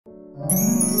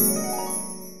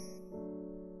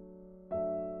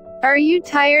Are you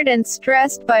tired and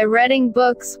stressed by reading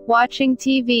books, watching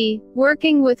TV,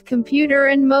 working with computer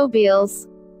and mobiles?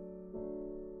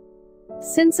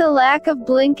 Since a lack of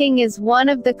blinking is one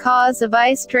of the cause of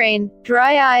eye strain,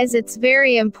 dry eyes, it's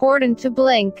very important to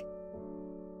blink.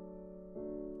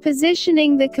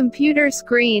 Positioning the computer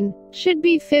screen should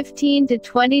be 15 to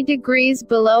 20 degrees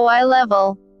below eye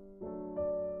level.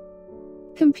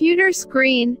 Computer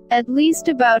screen, at least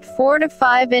about 4 to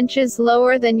 5 inches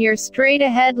lower than your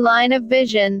straight-ahead line of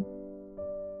vision.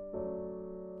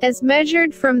 As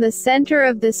measured from the center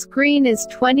of the screen is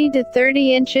 20 to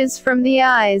 30 inches from the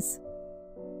eyes.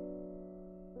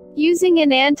 Using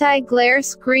an anti-glare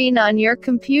screen on your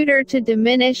computer to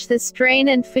diminish the strain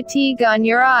and fatigue on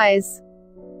your eyes.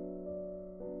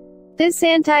 This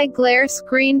anti-glare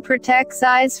screen protects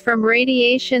eyes from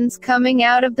radiations coming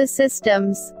out of the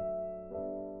systems.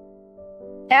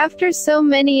 After so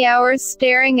many hours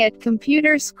staring at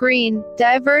computer screen,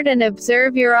 divert and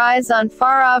observe your eyes on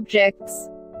far objects.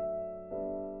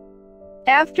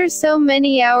 After so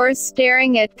many hours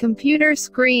staring at computer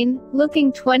screen,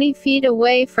 looking 20 feet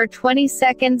away for 20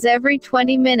 seconds every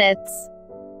 20 minutes.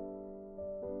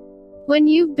 When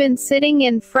you've been sitting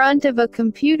in front of a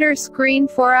computer screen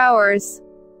for hours,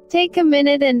 take a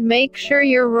minute and make sure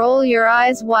you roll your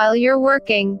eyes while you're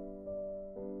working.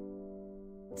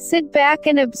 Sit back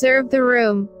and observe the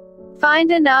room.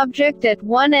 Find an object at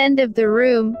one end of the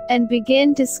room, and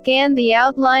begin to scan the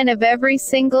outline of every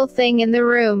single thing in the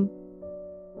room.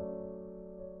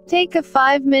 Take a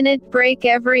 5-minute break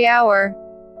every hour.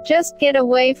 Just get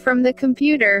away from the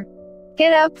computer.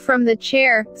 Get up from the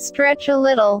chair, stretch a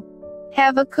little.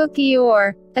 Have a cookie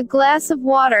or a glass of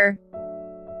water.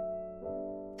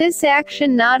 This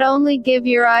action not only give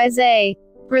your eyes a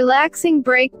relaxing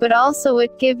break, but also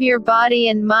it give your body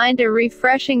and mind a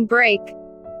refreshing break.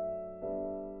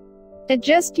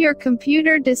 Adjust your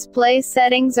computer display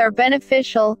settings are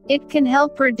beneficial, it can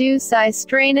help reduce eye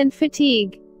strain and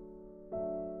fatigue.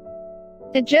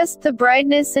 Adjust the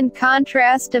brightness and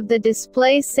contrast of the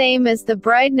display same as the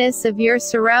brightness of your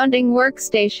surrounding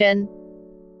workstation.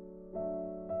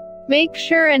 Make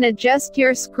sure and adjust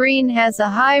your screen has a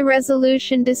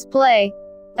high-resolution display.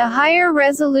 A higher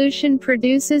resolution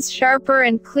produces sharper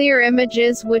and clear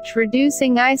images which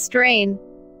reducing eye strain.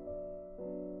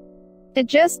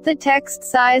 Adjust the text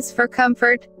size for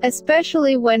comfort,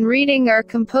 especially when reading or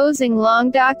composing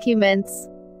long documents.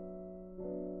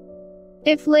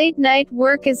 If late-night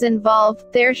work is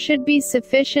involved, there should be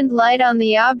sufficient light on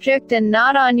the object and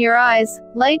not on your eyes.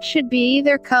 Light should be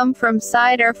either come from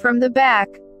side or from the back.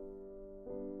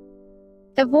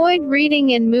 Avoid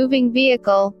reading in moving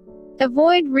vehicle.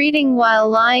 Avoid reading while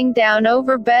lying down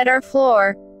over bed or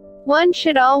floor. One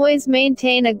should always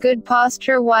maintain a good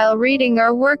posture while reading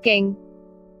or working.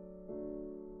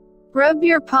 Rub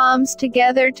your palms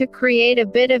together to create a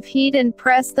bit of heat and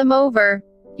press them over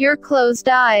your closed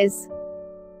eyes.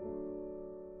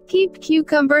 Keep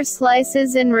cucumber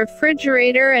slices in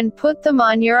refrigerator and put them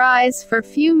on your eyes for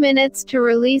few minutes to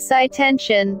release eye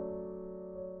tension.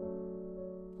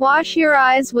 Wash your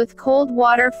eyes with cold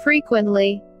water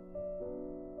frequently.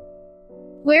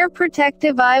 Wear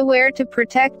protective eyewear to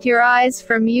protect your eyes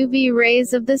from UV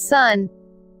rays of the sun.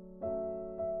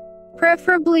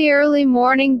 Preferably early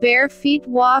morning bare feet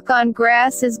walk on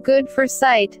grass is good for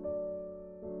sight.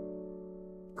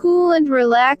 Cool and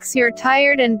relax your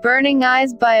tired and burning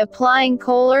eyes by applying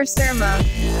Kohler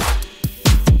Surma.